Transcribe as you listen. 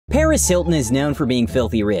Paris Hilton is known for being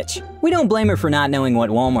filthy rich. We don't blame her for not knowing what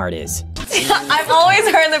Walmart is. I've always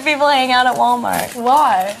heard that people hang out at Walmart.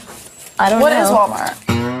 Why? I don't know. What is Walmart?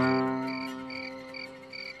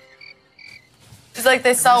 Is like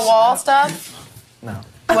they sell wall stuff? No.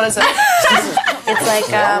 What is it? It's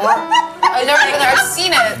like, I've never been there. I've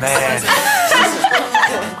seen it.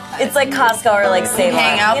 it's like Costco or like Save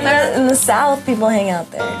Hang out there? In the South, people hang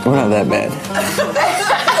out there. We're not that bad.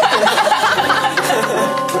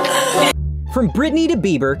 From Britney to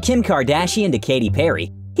Bieber, Kim Kardashian to Katy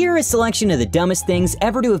Perry, here are a selection of the dumbest things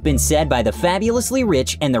ever to have been said by the fabulously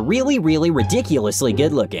rich and the really, really ridiculously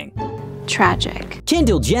good-looking. Tragic.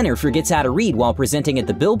 Kendall Jenner forgets how to read while presenting at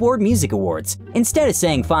the Billboard Music Awards. Instead of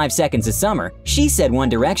saying 5 Seconds of Summer, she said One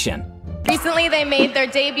Direction. Recently, they made their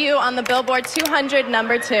debut on the Billboard 200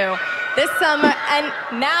 #2 this summer, and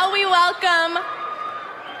now we welcome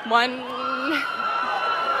one...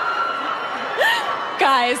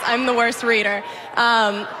 Guys, I'm the worst reader.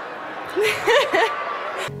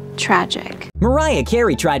 Tragic. Mariah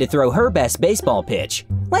Carey tried to throw her best baseball pitch.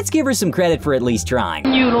 Let's give her some credit for at least trying.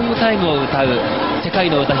 ニューロングタイムを歌う世界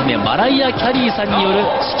の歌姫マライア・キャリーさんによる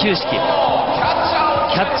始球式。キ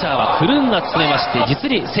ャッチャーはクルーンが務めまして実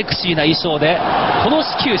にセクシーな衣装でこの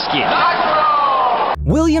始球式。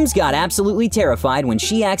Williams got absolutely terrified when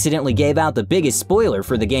she accidentally gave out the biggest spoiler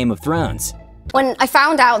for the Game of Thrones. When I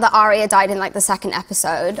found out that Arya died in like the second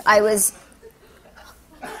episode, I was...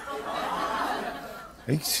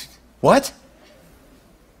 What?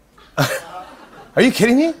 Are you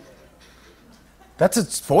kidding me? That's a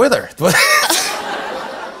spoiler.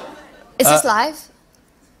 Is this live?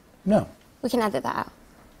 No. We can edit that out.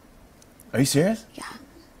 Are you serious? Yeah.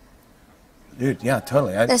 Dude, yeah,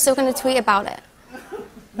 totally. They're still gonna tweet about it.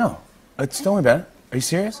 No, don't worry about it. Are you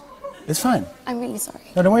serious? It's fine. I'm really sorry.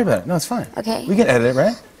 No, don't worry about it. No, it's fine. Okay. We can edit it,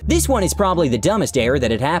 right? This one is probably the dumbest error that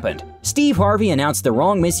had happened. Steve Harvey announced the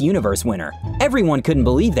wrong Miss Universe winner. Everyone couldn't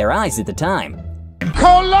believe their eyes at the time.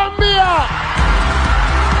 Colombia!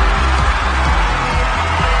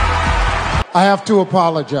 I have to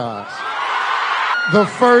apologize. The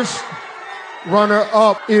first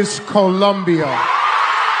runner-up is Colombia.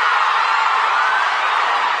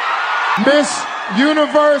 Miss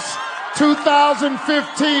Universe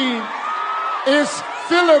 2015 is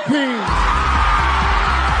Philippines.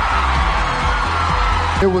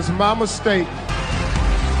 It was my mistake.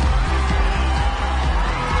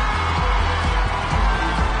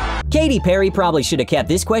 Katy Perry probably should have kept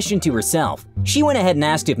this question to herself. She went ahead and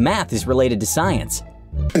asked if math is related to science.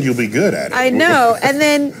 And you'll be good at it. I know. And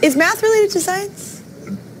then, is math related to science?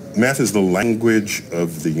 Math is the language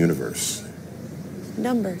of the universe.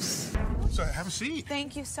 Numbers. So have a seat.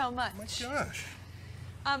 Thank you so much. Oh my gosh.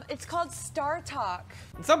 It's called Star Talk.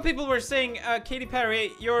 Some people were saying, Katy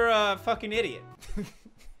Perry, you're a fucking idiot.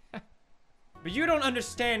 But you don't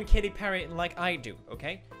understand Katy Perry like I do,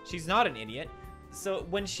 okay? She's not an idiot. So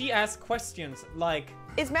when she asks questions like...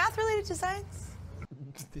 Is math related to science?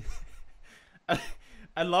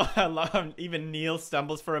 I love even Neil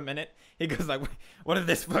stumbles for a minute. He goes like, what did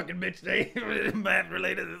this fucking bitch say? Math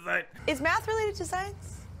related to science. Is math related to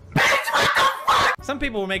science? Some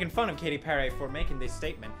people were making fun of Katy Perry for making this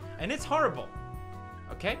statement, and it's horrible.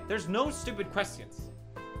 Okay? There's no stupid questions.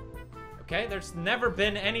 Okay? There's never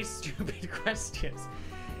been any stupid questions.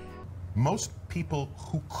 Most people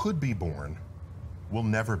who could be born will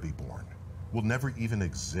never be born, will never even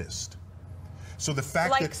exist. So the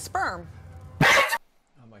fact that... Like sperm.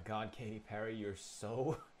 Oh my god, Katy Perry, you're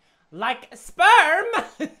so... like sperm!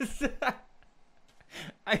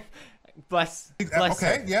 Bless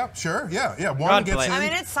okay, her. yeah, sure, yeah. One God gets bless. in, I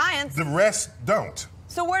mean, it's science. the rest don't.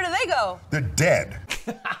 So where do they go? They're dead.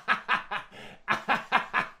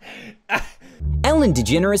 Ellen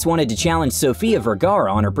DeGeneres wanted to challenge Sofia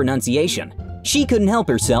Vergara on her pronunciation. She couldn't help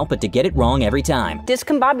herself but to get it wrong every time.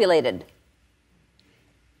 Discombobulated.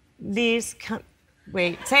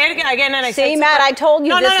 Wait, say it again and I See, Matt, I told you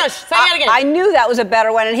no, this. No, say it again. I knew that was a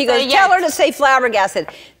better one, and he goes, Say tell yes. her to say flabbergasted.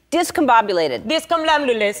 Discombobulated.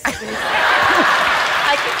 Discombobulated.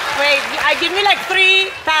 Wait, give me like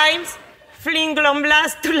 3 times.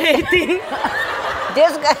 Flinglomblastuleting.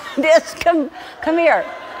 Come here.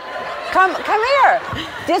 Come here.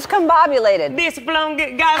 Discombobulated. It's because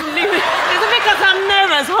I'm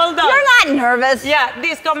nervous. Hold on. You're not nervous. Yeah,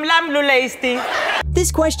 discombobulating.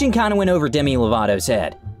 This question kind of went over Demi Lovato's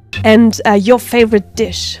head. And your favorite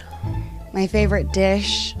dish? My favorite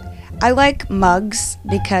dish? I like mugs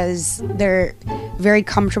because they're very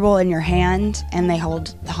comfortable in your hand and they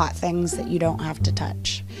hold hot things that you don't have to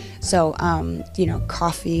touch. So, you know,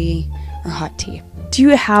 coffee or hot tea. Do you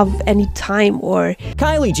have any time or...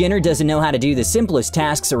 Kylie Jenner doesn't know how to do the simplest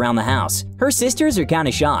tasks around the house. Her sisters are kind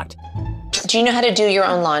of shocked. Do you know how to do your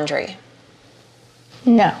own laundry?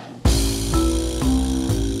 No.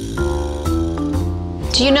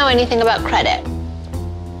 Do you know anything about credit?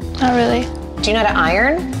 Not really. Do you know how to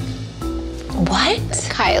iron? What?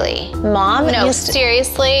 Kylie. Mom? No,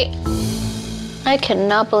 seriously? I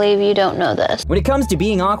cannot believe you don't know this. When it comes to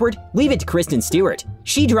being awkward, leave it to Kristen Stewart.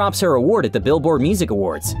 She drops her award at the Billboard Music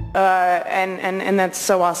Awards. And that's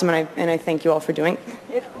so awesome, and I thank you all for doing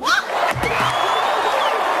it. And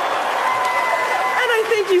I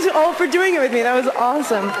thank you all for doing it with me. That was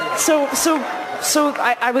awesome. So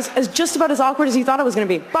I was just about as awkward as you thought I was going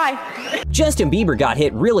to be. Bye. Justin Bieber got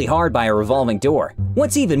hit really hard by a revolving door.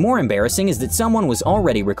 What's even more embarrassing is that someone was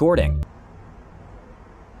already recording.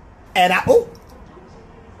 And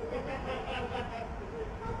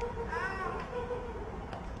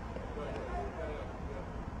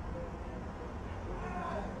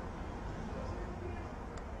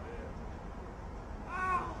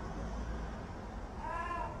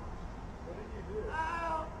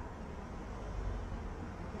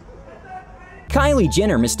Kylie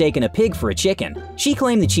Jenner mistaken a pig for a chicken. She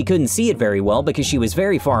claimed that she couldn't see it very well because she was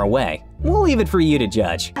very far away. We'll leave it for you to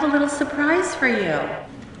judge. I have a little surprise for you.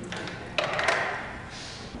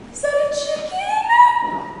 Is that a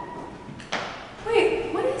chicken?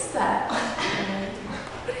 Wait, what is that?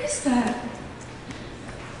 What is that?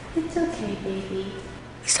 It's okay, baby.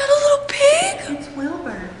 Is that a little pig? It's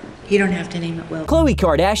Wilbur. You don't have to name it Wilbur. Khloe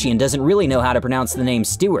Kardashian doesn't really know how to pronounce the name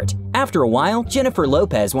Stewart. After a while, Jennifer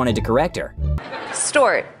Lopez wanted to correct her.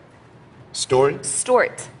 Stort. Stort?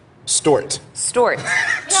 Stort. Stort. Stort.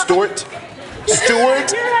 Stort? Stewart?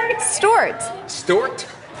 Stort. Stort?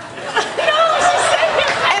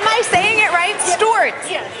 Am I saying it right? Stort.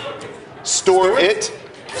 Store it?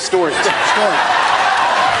 Stort.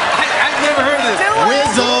 I've never heard of this.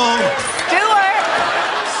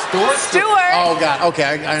 Stewart. Stewart. Oh, God. Okay,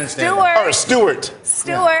 I understand. Oh, Stewart.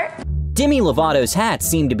 Stewart. Demi Lovato's hat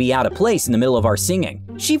seemed to be out of place in the middle of our singing.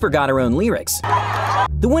 She forgot her own lyrics.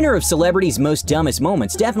 The winner of Celebrity's Most Dumbest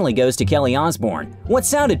Moments definitely goes to Kelly Osbourne. What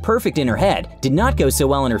sounded perfect in her head did not go so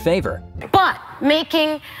well in her favor. But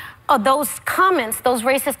making those comments, those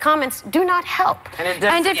racist comments, do not help.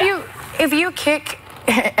 And if you kick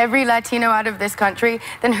every Latino out of this country,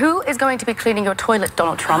 then who is going to be cleaning your toilet,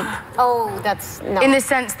 Donald Trump? Oh, that's no. In the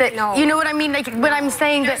sense that, no. You know what I mean? Like when I'm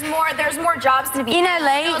saying there's more jobs to be in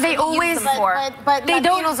LA, they always but they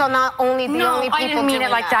Latinos are not only the only people I didn't mean it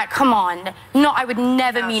like that. Come on. No, I would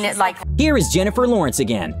never mean it like that. Here is Jennifer Lawrence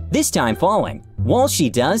again, this time falling. While she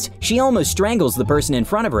does, she almost strangles the person in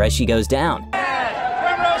front of her as she goes down.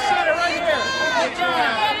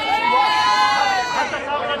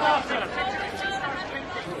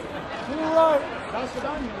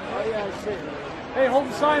 Hey, hold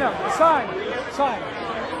the sign up. The sign.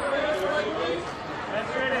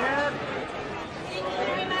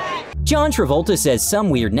 John Travolta says some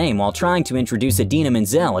weird name while trying to introduce Idina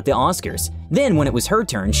Menzel at the Oscars. Then, when it was her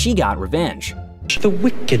turn, she got revenge. The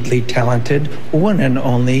wickedly talented one and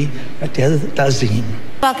only Adele Dazeem.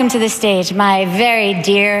 Welcome to the stage, my very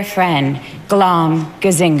dear friend, Glom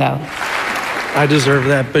Gazingo. I deserve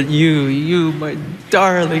that, but you, my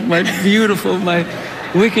darling, my beautiful, my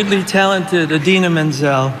wickedly talented Idina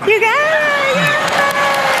Menzel. You got it!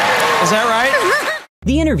 Is that right?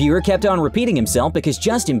 The interviewer kept on repeating himself because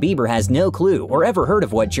Justin Bieber has no clue or ever heard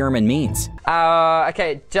of what German means.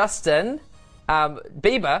 Okay, Justin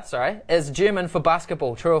Bieber, is German for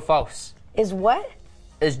basketball, true or false? Is what?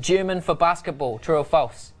 Is German for basketball, true or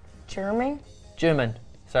false? German? German.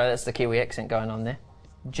 Sorry, that's the Kiwi accent going on there.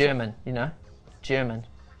 German, you know? German.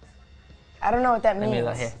 I don't know what that means. Let me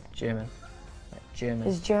look here. German. German.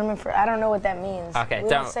 Is German for... I don't know what that means. Okay, we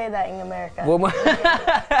don't say that in America. We'll move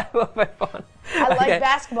on. I like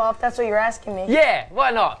basketball, if that's what you're asking me. Yeah,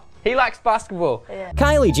 why not? He likes basketball. Yeah.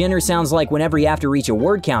 Kylie Jenner sounds like whenever you have to reach a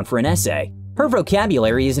word count for an essay. Her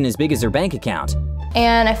vocabulary isn't as big as her bank account.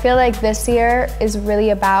 And I feel like this year is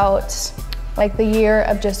really about like the year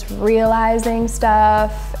of just realizing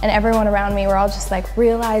stuff, and everyone around me were all just like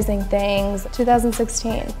realizing things.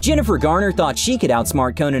 2016. Jennifer Garner thought she could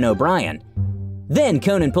outsmart Conan O'Brien. Then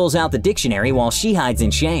Conan pulls out the dictionary while she hides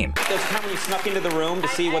in shame. There's a time when you snuck into the room to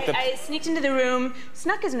see what the... I sneaked into the room.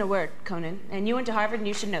 Snuck isn't a word, Conan, and you went to Harvard and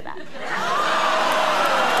you should know that.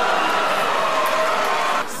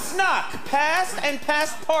 Snuck, past and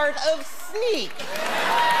past part of sneak.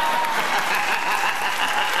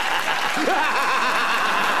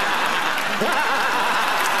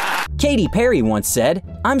 Katy Perry once said,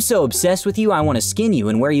 "I'm so obsessed with you I want to skin you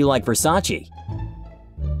and wear you like Versace."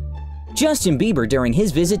 Justin Bieber during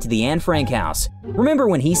his visit to the Anne Frank house. Remember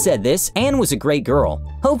when he said this? Anne was a great girl.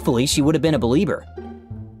 Hopefully she would have been a believer.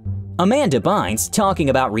 Amanda Bynes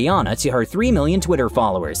talking about Rihanna to her 3 million Twitter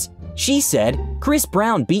followers. She said, "Chris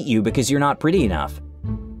Brown beat you because you're not pretty enough."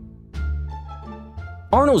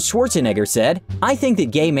 Arnold Schwarzenegger said, "I think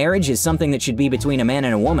that gay marriage is something that should be between a man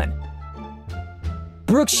and a woman."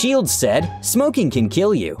 Brooke Shields said, "Smoking can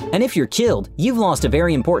kill you, and if you're killed, you've lost a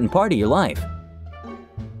very important part of your life."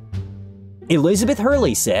 Elizabeth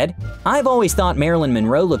Hurley said, "I've always thought Marilyn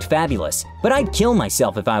Monroe looked fabulous, but I'd kill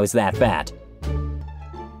myself if I was that fat."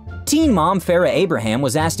 Teen mom Farrah Abraham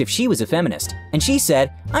was asked if she was a feminist, and she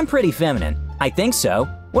said, "I'm pretty feminine. I think so.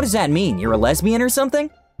 What does that mean, you're a lesbian or something?"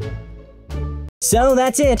 So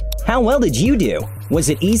that's it. How well did you do? Was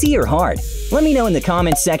it easy or hard? Let me know in the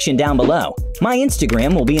comments section down below. My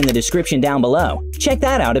Instagram will be in the description down below. Check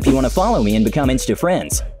that out if you want to follow me and become Insta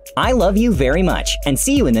friends. I love you very much, and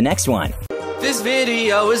see you in the next one. This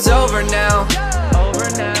video is over now.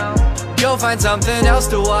 You'll find something else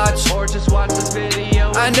to watch, or just watch this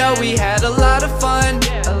video. I know we had a lot of fun,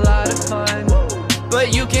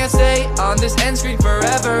 but you can't stay on this end screen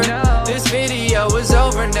forever. This video is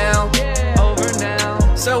over now.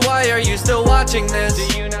 So why are you still watching this?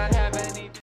 Do you not have